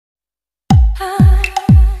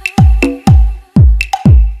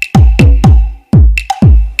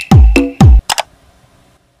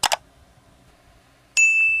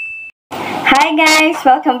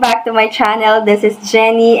Welcome back to my channel. This is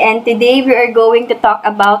Jenny and today we are going to talk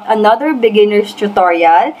about another beginner's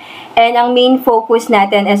tutorial. And ang main focus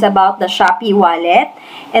natin is about the Shopee wallet.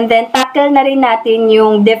 And then tackle na rin natin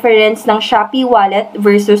yung difference ng Shopee wallet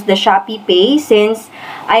versus the Shopeepay since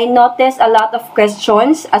I noticed a lot of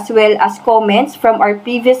questions as well as comments from our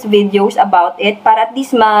previous videos about it para at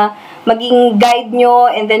least maging guide nyo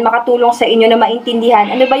and then makatulong sa inyo na maintindihan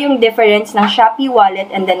ano ba yung difference ng Shopee wallet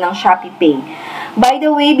and then ng Shopeepay. By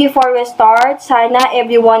the way, before we start, sana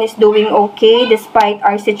everyone is doing okay despite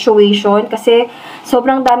our situation kasi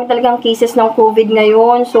sobrang dami talagang cases ng COVID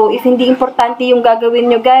ngayon. So, if hindi importante yung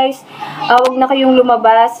gagawin nyo guys, wag na kayong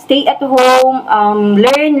lumabas. Stay at home,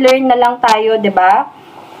 learn na lang tayo, 'di ba?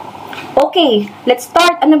 Okay, let's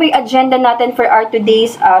start. Ano ba yung agenda natin for our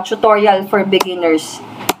today's tutorial for beginners?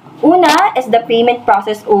 Una is the payment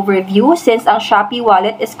process overview since ang Shopee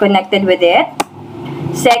wallet is connected with it.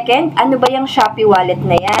 Second, ano ba yung Shopee wallet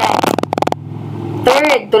na yan?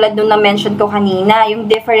 Third, tulad nung na-mention ko kanina,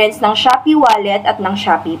 yung difference ng Shopee wallet at ng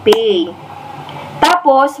Shopeepay.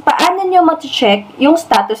 Tapos, paano nyo ma-check yung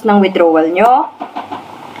status ng withdrawal nyo?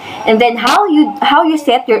 And then, how you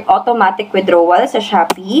set your automatic withdrawal sa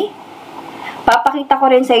Shopee? Papakita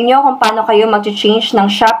ko rin sa inyo kung paano kayo mag-change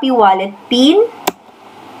ng Shopee wallet PIN.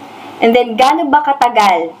 And then, gaano ba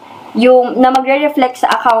katagal yung na magre-reflect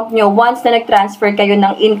sa account nyo once na nag-transfer kayo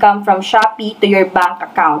ng income from Shopee to your bank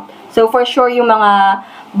account. So, for sure, yung mga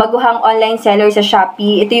baguhang online seller sa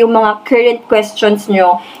Shopee, ito yung mga current questions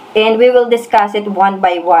nyo and we will discuss it one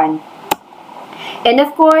by one. And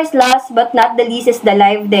of course, last but not the least is the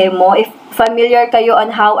live demo. If familiar kayo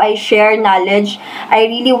on how I share knowledge, I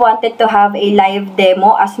really wanted to have a live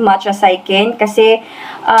demo as much as I can kasi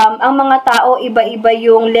ang mga tao, iba-iba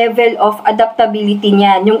yung level of adaptability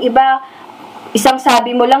niyan. Yung iba, isang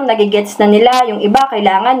sabi mo lang, nagigets na nila. Yung iba,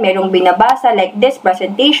 kailangan merong binabasa like this,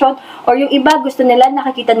 presentation. Or yung iba, gusto nila,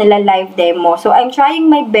 nakikita nila live demo. So, I'm trying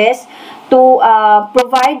my best to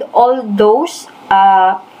provide all those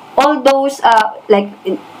like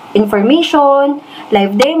information,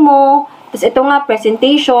 live demo, tapos ito nga,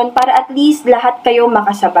 presentation, para at least lahat kayo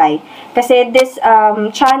makasabay. Kasi this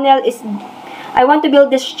channel is, I want to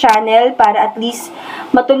build this channel para at least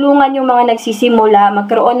matulungan yung mga nagsisimula,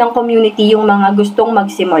 magkaroon ng community yung mga gustong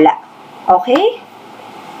magsimula. Okay?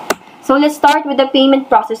 So, let's start with the payment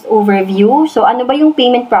process overview. So, ano ba yung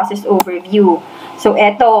payment process overview? So,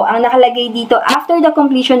 eto, ang nakalagay dito, after the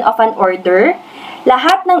completion of an order,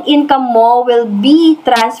 lahat ng income mo will be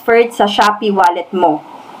transferred sa Shopee wallet mo.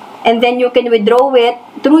 And then, you can withdraw it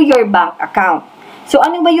through your bank account. So,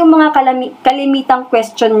 ano ba yung mga kalimitang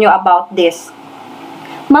question nyo about this?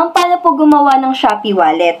 Ma'am, paano po gumawa ng Shopee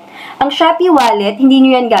wallet? Ang Shopee wallet, hindi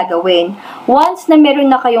nyo yan gagawin. Once na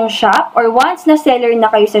meron na kayong shop or once na seller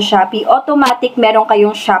na kayo sa Shopee, automatic meron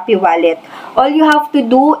kayong Shopee wallet. All you have to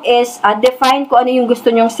do is define kung ano yung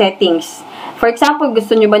gusto nyong settings. For example,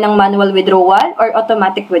 gusto nyo ba ng manual withdrawal or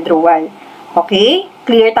automatic withdrawal? Okay?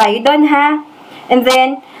 Clear tayo doon, ha? And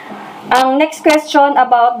then, ang next question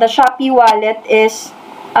about the Shopee wallet is,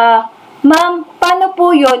 ma'am, paano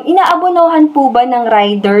po yun? Inaabonohan po ba ng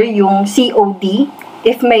rider yung COD?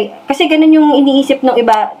 If may, kasi ganun yung iniisip ng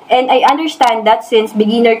iba. And I understand that since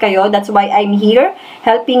beginner kayo, that's why I'm here,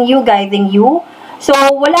 helping you, guiding you. So,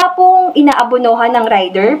 wala pong inaabonohan ng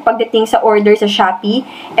rider pagdating sa order sa Shopee.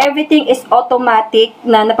 Everything is automatic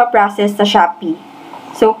na napaprocess sa Shopee.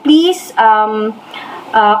 So, please,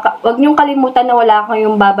 wag niyong kalimutan na wala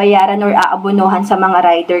kayong babayaran or aabonohan sa mga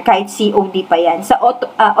rider kahit COD pa yan. Sa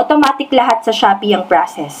automatic lahat sa Shopee ang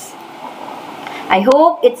process. I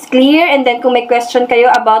hope it's clear and then kung may question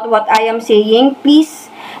kayo about what I am saying,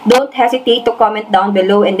 please don't hesitate to comment down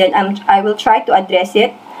below and then I will try to address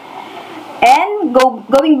it. And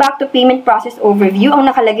going back to payment process overview, ang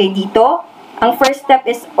nakalagay dito, ang first step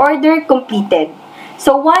is order completed.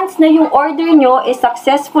 So once na yung order nyo is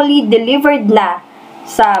successfully delivered na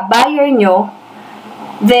sa buyer nyo,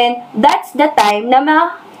 then that's the time na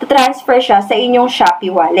ma-transfer siya sa inyong Shopee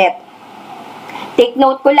wallet. Take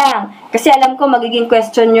note ko lang, kasi alam ko magiging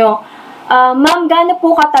question nyo, ma'am, gaano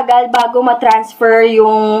po katagal bago ma-transfer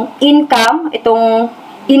yung income, itong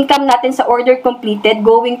income natin sa order completed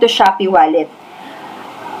going to Shopee wallet?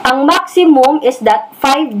 Ang maximum is that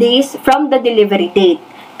 5 days from the delivery date.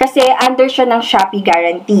 Kasi under siya ng Shopee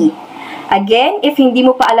guarantee. Again, if hindi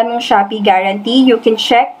mo pa alam yung Shopee guarantee, you can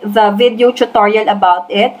check the video tutorial about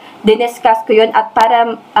it. Diniscuss ko yun at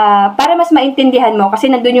para mas maintindihan mo kasi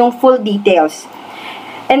nandun yung full details.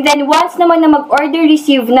 And then once naman na mag-order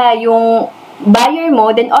receive na yung buyer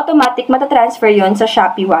mo, then automatic matatransfer yun sa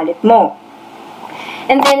Shopee wallet mo.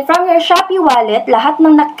 And then, from your Shopee wallet, lahat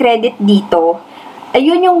ng na-credit dito,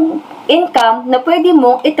 ayun yung income na pwede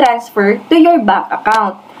mong i-transfer to your bank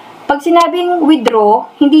account. Pag sinabing withdraw,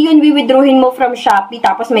 hindi yun withdrawin mo from Shopee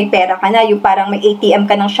tapos may pera ka na, yung parang may ATM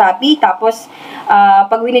ka ng Shopee tapos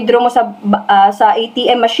pag withdraw mo sa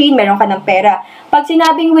ATM machine, meron ka ng pera. Pag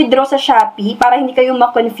sinabing withdraw sa Shopee, para hindi kayo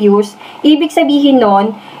ma-confuse, ibig sabihin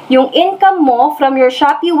nun, yung income mo from your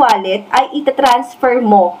Shopee wallet ay itatransfer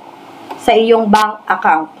mo sa iyong bank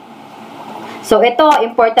account. So, ito,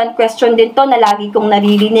 important question din to na lagi kong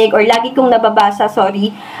naririnig or lagi kong nababasa,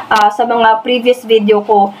 sa mga previous video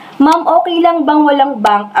ko. Ma'am, okay lang bang walang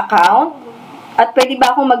bank account? At pwede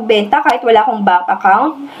ba akong magbenta kahit wala akong bank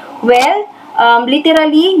account? Well,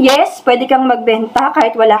 literally, yes, pwede kang magbenta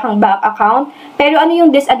kahit wala kang bank account. Pero ano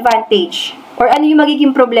yung disadvantage? Or ano yung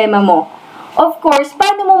magiging problema mo? Of course,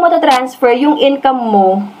 paano mo matatransfer yung income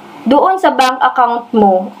mo doon sa bank account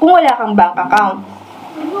mo kung wala kang bank account?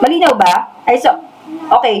 Malinaw ba?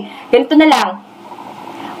 Okay, ganito na lang.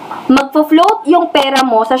 Magpo-float yung pera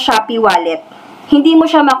mo sa Shopee wallet. Hindi mo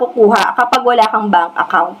siya makukuha kapag wala kang bank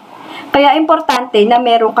account. Kaya importante na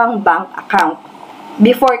meron kang bank account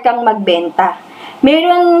before kang magbenta.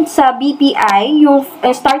 Meron sa BPI, yung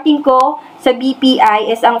starting ko sa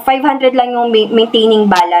BPI is ang 500 lang yung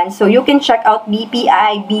maintaining balance. So, you can check out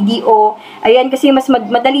BPI, BDO. Ayan, kasi mas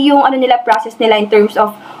madali yung process nila in terms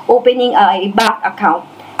of opening a bank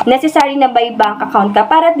account. Necessary na by bank account ka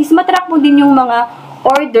para at least matrack mo din yung mga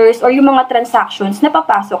orders or yung mga transactions na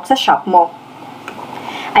papasok sa shop mo.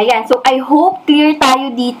 Ayan, so I hope clear tayo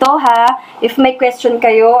dito ha. If may question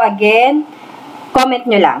kayo, again, comment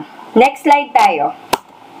nyo lang. Next slide tayo.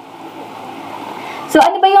 So,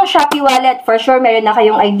 ano ba yung Shopee wallet? For sure, meron na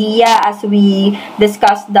kayong idea as we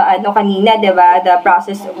discussed the kanina, diba?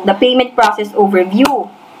 The payment process overview.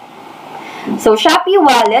 So, Shopee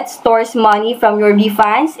wallet stores money from your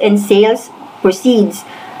refunds and sales proceeds.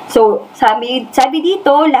 So, sabi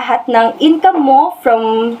dito, lahat ng income mo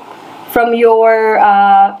from your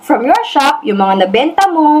shop, yung mga nabenta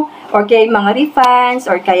mo, or kaya yung mga refunds,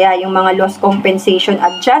 or kaya yung mga loss compensation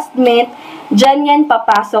adjustment, dyan yan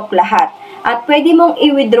papasok lahat. At pwede mong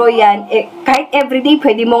i-withdraw yan, kahit everyday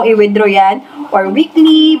pwede mong i-withdraw yan, or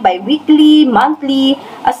weekly, bi-weekly, monthly,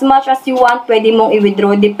 as much as you want, pwede mong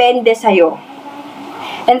i-withdraw, depende sa'yo.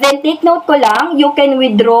 And then, take note ko lang, you can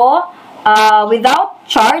withdraw without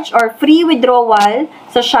charge or free withdrawal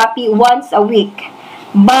sa Shopee once a week.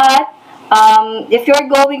 But, if you're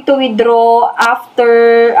going to withdraw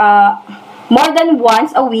after more than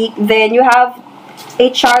once a week, then you have a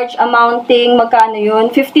charge amounting, magkano yun?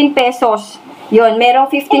 15 pesos. Yun, merong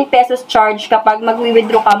 15 pesos charge kapag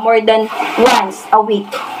mag-withdraw ka more than once a week.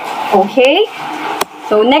 Okay?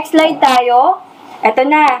 So, next slide tayo. Ito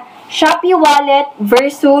na. Shopee wallet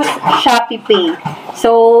versus Shopeepay.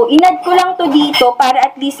 So, inad ko lang to dito para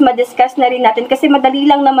at least ma-discuss na rin natin kasi madali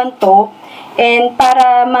lang naman to and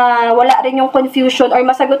para mawala rin yung confusion or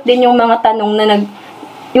masagot din yung mga tanong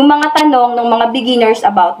ng mga beginners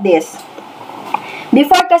about this.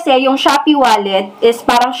 Before kasi, yung Shopee wallet is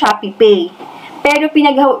parang Shopeepay. Pero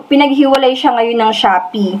pinaghiwalay siya ngayon ng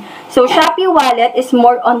Shopee. So, Shopee wallet is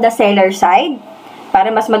more on the seller side para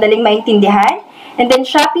mas madaling maintindihan. And then,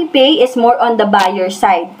 Shopeepay is more on the buyer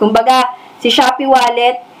side. Kumbaga, si Shopee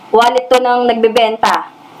wallet to ng nagbebenta.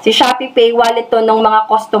 Si Shopeepay, wallet to ng mga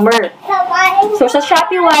customer. So, sa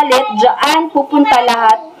Shopee wallet, diyan pupunta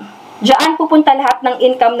lahat ng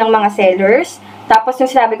income ng mga sellers. Tapos,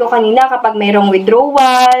 yung sinabi ko kanina, kapag mayroong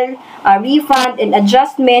withdrawal, refund, and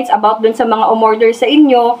adjustments about dun sa mga umorder sa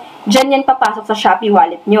inyo, diyan yan papasok sa Shopee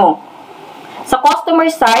wallet nyo. Sa customer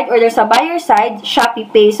side or sa buyer side,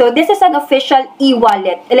 Shopeepay. So, this is an official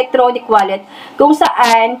e-wallet, electronic wallet, kung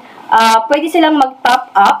saan pwede silang mag-top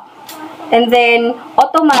up and then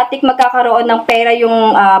automatic magkakaroon ng pera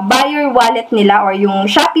yung buyer wallet nila or yung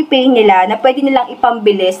Shopeepay nila na pwede nilang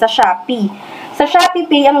ipambili sa Shopee. Sa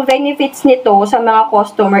Shopeepay, ang benefits nito sa mga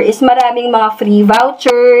customer is maraming mga free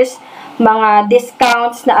vouchers, mga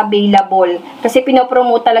discounts na available. Kasi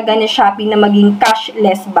pinopromote talaga ni Shopee na maging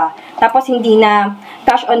cashless ba. Tapos hindi na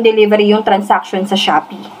cash on delivery yung transaction sa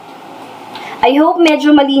Shopee. I hope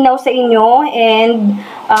medyo malinaw sa inyo and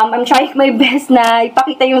I'm trying my best na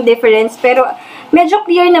ipakita yung difference. Pero medyo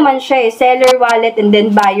clear naman siya seller wallet and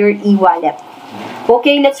then buyer e-wallet.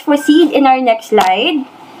 Okay, let's proceed in our next slide.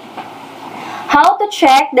 How to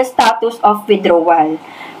check the status of withdrawal.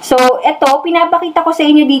 So, ito, pinapakita ko sa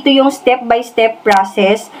inyo dito yung step-by-step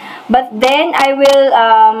process. But then, I will,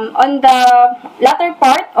 on the latter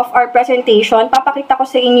part of our presentation, papakita ko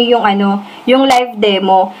sa inyo yung, yung live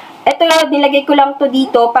demo. Ito, nilagay ko lang to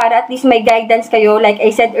dito para at least may guidance kayo, like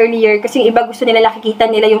I said earlier, kasi yung iba gusto nila nakikita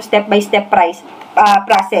nila yung step-by-step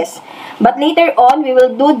process. But later on, we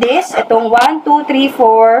will do this. Itong 1, 2, 3,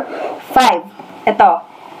 4, 5. Ito.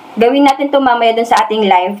 Gawin natin to mamaya dun sa ating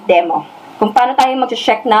live demo. Kung paano tayo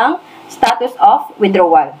mag-check ng status of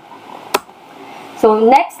withdrawal. So,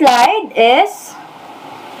 next slide is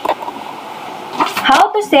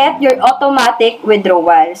how to set your automatic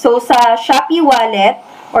withdrawal. So, sa Shopee wallet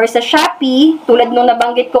or sa Shopee, tulad nung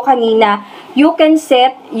nabanggit ko kanina, you can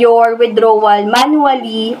set your withdrawal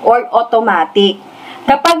manually or automatic.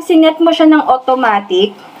 Kapag sinet mo siya ng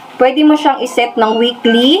automatic, pwede mo siyang iset ng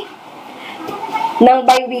weekly, ng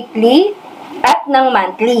bi-weekly, at ng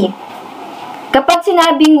monthly. Kapag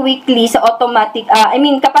sinabing weekly sa automatic,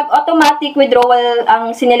 kapag automatic withdrawal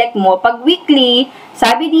ang sinelect mo, pag weekly,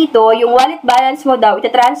 sabi dito, yung wallet balance mo daw,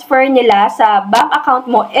 itatransfer nila sa bank account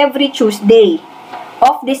mo every Tuesday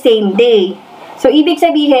of the same day. So, ibig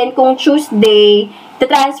sabihin, kung Tuesday,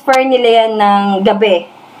 itatransfer nila yan ng gabi.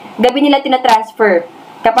 Gabi nila tinatransfer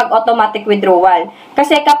kapag automatic withdrawal.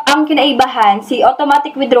 Kasi ang kinaibahan, si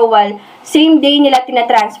automatic withdrawal, same day nila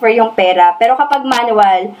tinatransfer yung pera. Pero kapag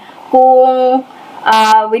manual, kung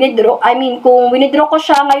kung withdraw ko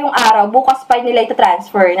siya ngayong araw, bukas pa nila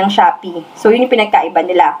itatransfer ng Shopee. So, yun yung pinagkaiba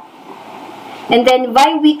nila. And then,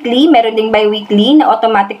 bi-weekly, meron ding bi-weekly na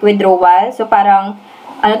automatic withdrawal. So, parang,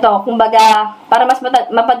 kumbaga, para mas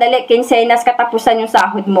mapadali, kinsenas katapusan yung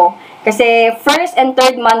sahod mo. Kasi, first and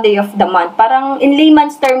third Monday of the month. Parang, in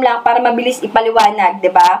layman's term lang, para mabilis ipaliwanag,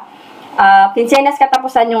 di ba? Kinsenas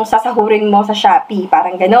katapusan yung sasahurin mo sa Shopee.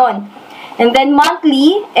 Parang ganon. And then,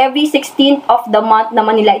 monthly, every 16th of the month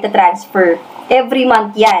naman nila itatransfer. Every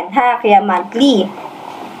month yan, ha? Kaya monthly.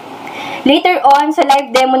 Later on, sa live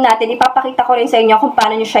demo natin, ipapakita ko rin sa inyo kung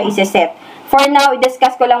paano nyo siya iseset. For now,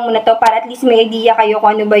 i-discuss ko lang muna to para at least may idea kayo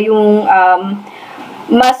kung ano ba yung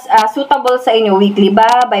mas suitable sa inyo. Weekly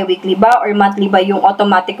ba, bi-weekly ba, or monthly ba yung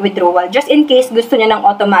automatic withdrawal. Just in case gusto niya ng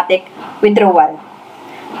automatic withdrawal.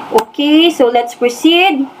 Okay, so let's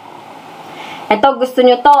proceed. Ito, gusto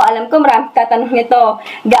nyo to. Alam ko, marami katanong nito.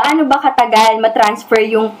 Gaano ba katagal matransfer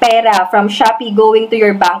yung pera from Shopee going to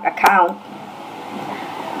your bank account?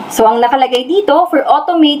 So, ang nakalagay dito, for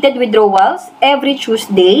automated withdrawals, every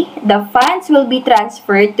Tuesday, the funds will be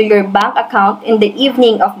transferred to your bank account in the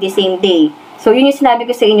evening of the same day. So, yun yung sinabi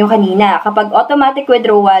ko sa inyo kanina. Kapag automatic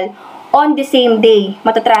withdrawal, on the same day,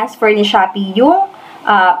 matatransfer ni Shopee yung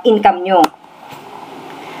income nyo.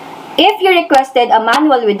 If you requested a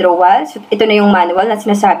manual withdrawal, so ito na yung manual na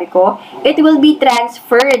sinasabi ko, it will be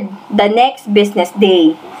transferred the next business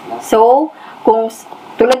day. So, kung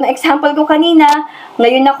tulad ng example ko kanina,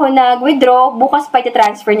 ngayon ako nag-withdraw, bukas pa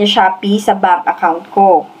iti-transfer ni Shopee sa bank account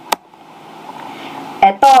ko.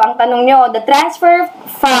 Eto, ang tanong nyo, the transfer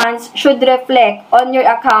funds should reflect on your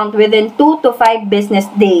account within 2 to 5 business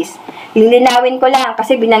days. Lilinawin ko lang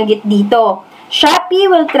kasi binanggit dito. Shopee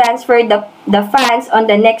will transfer the funds on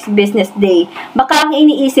the next business day. Baka ang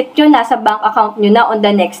iniisip nyo, nasa bank account nyo na on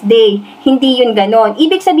the next day. Hindi yun ganon.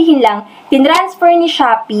 Ibig sabihin lang, tinransfer ni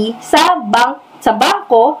Shopee sa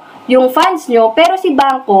bangko yung funds nyo, pero si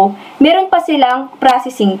bangko, meron pa silang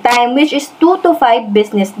processing time, which is 2 to 5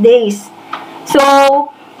 business days. So,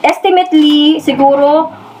 estimately, siguro,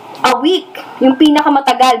 a week, yung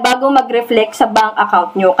pinakamatagal bago mag-reflect sa bank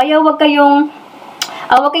account nyo. Kaya huwag kayong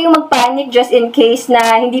mag-panic just in case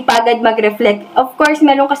na hindi pa agad mag-reflect. Of course,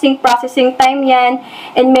 meron kasing processing time yan,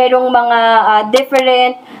 and merong mga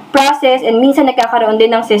different process, and minsan nagkakaroon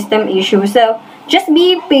din ng system issue. So, just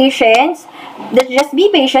be patient. Just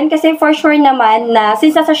be patient kasi for sure naman na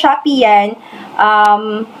since nasa Shopee yan,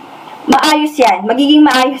 maayos yan. Magiging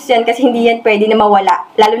maayos yan kasi hindi yan pwede na mawala.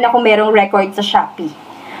 Lalo na kung merong record sa Shopee.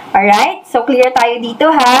 Alright? So, clear tayo dito,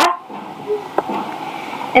 ha?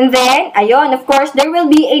 And then, ayun, of course, there will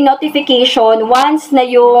be a notification once na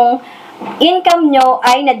yung income nyo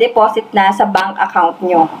ay na-deposit na sa bank account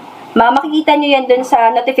nyo. Makikita nyo yan dun sa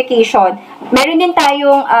notification. Meron din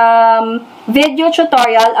tayong video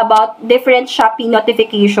tutorial about different Shopee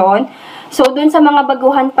notification. So, dun sa mga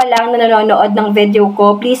baguhan pa lang na nanonood ng video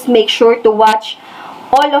ko, please make sure to watch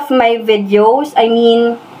all of my videos. I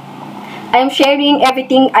mean, I'm sharing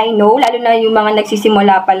everything I know, lalo na yung mga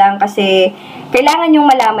nagsisimula pa lang kasi kailangan yung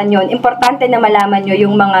malaman yon. Importante na malaman nyo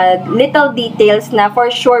yung mga little details na for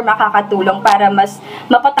sure makakatulong para mas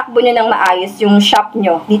mapatakbo nyo ng maayos yung shop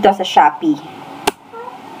nyo dito sa Shopee.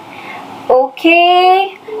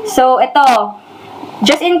 Okay. So, ito.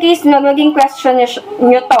 Just in case maging question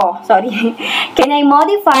nyo to. Sorry. Can I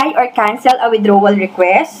modify or cancel a withdrawal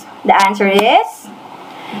request? The answer is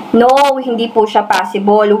No, hindi po siya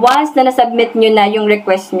possible once na nasubmit nyo na yung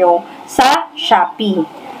request nyo sa Shopee.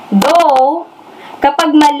 Though,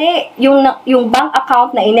 kapag mali yung bank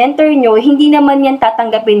account na in-enter nyo, hindi naman yan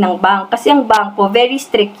tatanggapin ng bank. Kasi ang bank po, very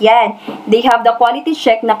strict yan. They have the quality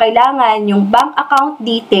check na kailangan yung bank account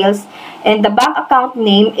details and the bank account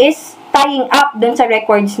name is tying up dun sa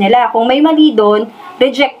records nila. Kung may mali dun,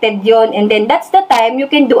 rejected yon. And then that's the time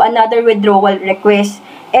you can do another withdrawal request.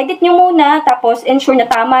 Edit nyo muna, tapos ensure na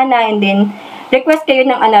tama na, and then request kayo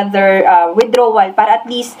ng another withdrawal para at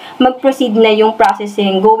least mag-proceed na yung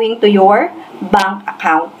processing going to your bank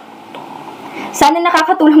account. Sana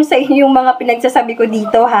nakakatulong sa inyo yung mga pinagsasabi ko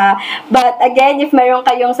dito, ha. But again, if mayroon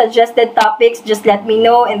kayong suggested topics, just let me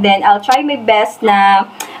know and then I'll try my best na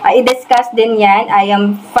i-discuss din yan. I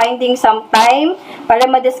am finding some time para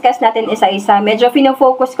ma-discuss natin isa-isa. Medyo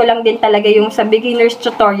fino-focus ko lang din talaga yung sa beginner's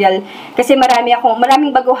tutorial kasi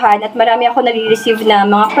maraming baguhan at marami ako nare-receive na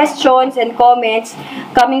mga questions and comments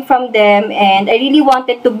coming from them, and I really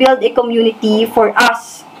wanted to build a community for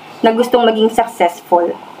us na gustong maging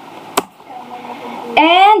successful.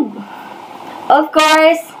 And, of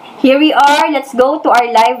course, here we are. Let's go to our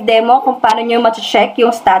live demo kung paano nyo ma-check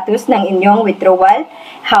yung status ng inyong withdrawal,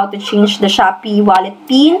 how to change the Shopee wallet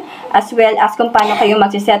PIN, as well as kung paano kayo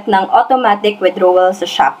mag-set ng automatic withdrawal sa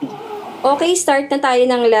Shopee. Okay, start na tayo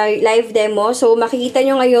ng live demo. So, makikita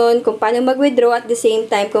nyo ngayon kung paano mag-withdraw at the same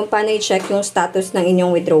time kung paano i-check yung status ng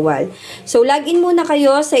inyong withdrawal. So, login muna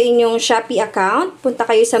kayo sa inyong Shopee account. Punta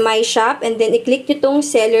kayo sa My Shop and then i-click nyo tong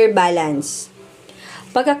Seller Balance.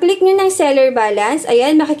 Pagka-click nyo ng seller balance,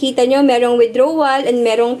 ayan, makikita nyo merong withdrawal and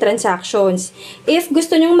merong transactions. If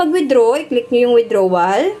gusto nyo mag-withdraw, i-click nyo yung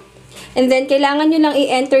withdrawal. And then, kailangan nyo lang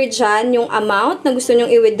i-enter dyan yung amount na gusto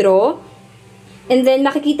nyo i-withdraw. And then,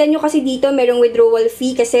 makikita nyo kasi dito merong withdrawal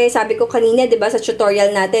fee kasi sabi ko kanina, 'di ba, sa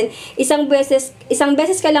tutorial natin, isang beses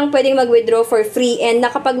ka lang pwedeng mag-withdraw for free, and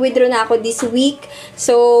nakapag-withdraw na ako this week.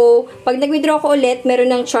 So, pag nag-withdraw ko ulit,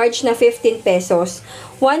 meron ng charge na 15 pesos.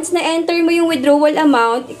 Once na-enter mo yung withdrawal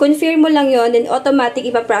amount, confirm mo lang yon, then automatic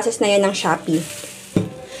ipaprocess na yan ng Shopee.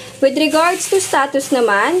 With regards to status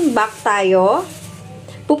naman, back tayo.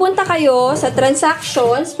 Pupunta kayo sa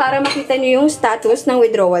transactions para makita nyo yung status ng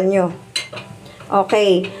withdrawal nyo.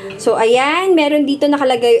 Okay. So, ayan, meron dito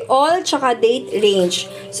nakalagay all tsaka date range.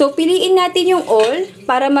 So, piliin natin yung all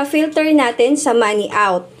para ma-filter natin sa money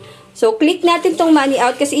out. So, click natin tong money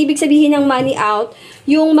out kasi ibig sabihin ng money out,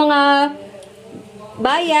 yung mga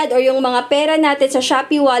bayad or yung mga pera natin sa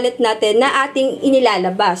Shopee wallet natin na ating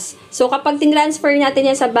inilalabas. So, kapag tinransfer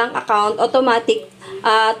natin yan sa bank account, automatic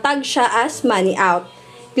tag siya as money out.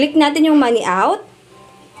 Click natin yung money out.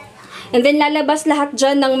 And then, lalabas lahat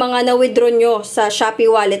dyan ng mga na-withdraw nyo sa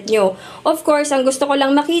Shopee wallet nyo. Of course, ang gusto ko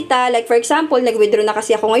lang makita, like for example, nag-withdraw na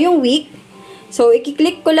kasi ako ngayong week. So,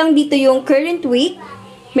 i-click ko lang dito yung current week.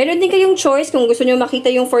 Meron din kayong choice kung gusto nyo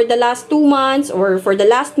makita yung for the last 2 months or for the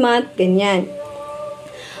last month, ganyan.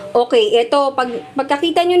 Okay, ito,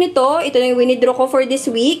 pagkakita nyo nito, ito na yung withdraw ko for this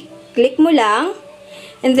week. Click mo lang.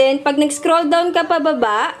 And then, pag nag-scroll down ka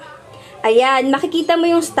pababa, ayan, makikita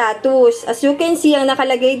mo yung status. As you can see, ang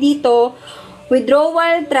nakalagay dito,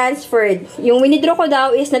 withdrawal transferred. Yung withdraw ko daw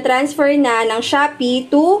is na-transfer na ng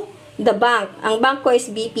Shopee to the bank. Ang bank ko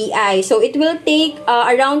is BPI. So, it will take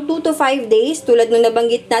around 2 to 5 days, tulad nung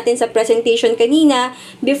nabanggit natin sa presentation kanina,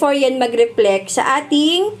 before yan mag-reflect sa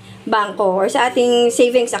ating banko or sa ating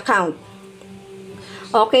savings account.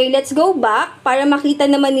 Okay, let's go back para makita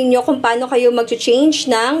naman ninyo kung paano kayo mag-change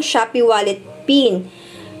ng Shopee wallet PIN.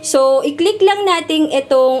 So, i-click lang natin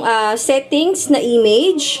itong settings na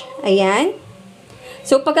image. Ayan.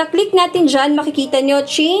 So, pagka-click natin dyan, makikita nyo,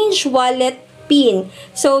 change wallet PIN.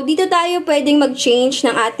 So, dito tayo pwedeng mag-change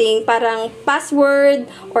ng ating parang password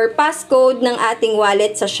or passcode ng ating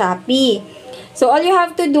wallet sa Shopee. So, all you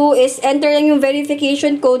have to do is enter lang yung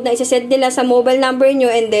verification code na isasend nila sa mobile number nyo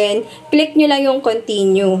and then click nyo lang yung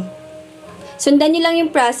continue. Sundan nyo lang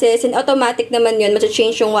yung process and automatic naman yun,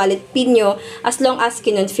 mag-change yung wallet PIN nyo as long as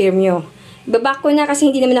kinonfirm nyo. Baback ko na kasi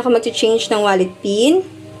hindi naman ako mag-change ng wallet PIN.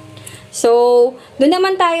 So, doon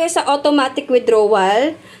naman tayo sa automatic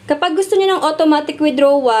withdrawal. Kapag gusto nyo ng automatic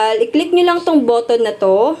withdrawal, i-click nyo lang tong button na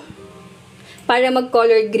to para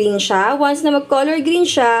mag-color green siya. Once na mag-color green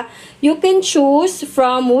siya, you can choose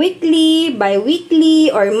from weekly, bi-weekly,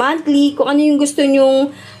 or monthly, kung ano yung gusto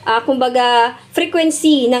nyong kumbaga,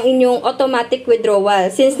 frequency ng inyong automatic withdrawal.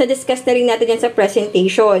 Since na-discuss na rin natin yan sa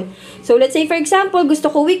presentation. So, let's say, for example, gusto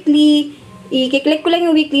ko weekly, i-click ko lang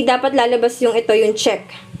yung weekly, dapat lalabas yung ito, yung check.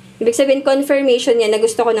 Ibig sabihin, confirmation yan na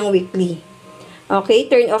gusto ko ng weekly. Okay,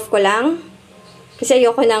 turn off ko lang. Kasi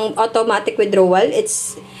ayoko ng automatic withdrawal.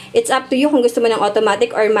 It's up to you kung gusto mo ng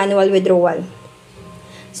automatic or manual withdrawal.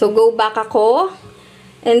 So, go back ako.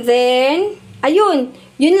 And then, ayun.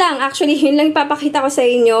 Yun lang. Actually, yun lang ipapakita ko sa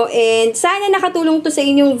inyo. And sana nakatulong to sa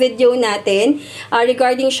inyong video natin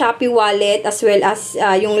regarding Shopee Wallet as well as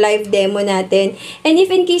yung live demo natin. And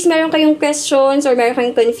if in case meron kayong questions or meron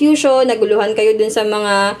kayong confusion, naguluhan kayo dun sa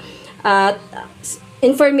mga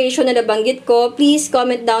information na nabanggit ko, please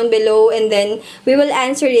comment down below and then we will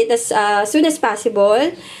answer it as soon as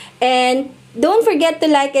possible. And don't forget to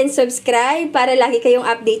like and subscribe para lagi kayong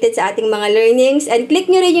updated sa ating mga learnings and click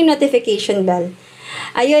nyo rin yung notification bell.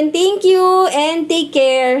 Ayun, thank you and take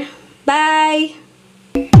care. Bye!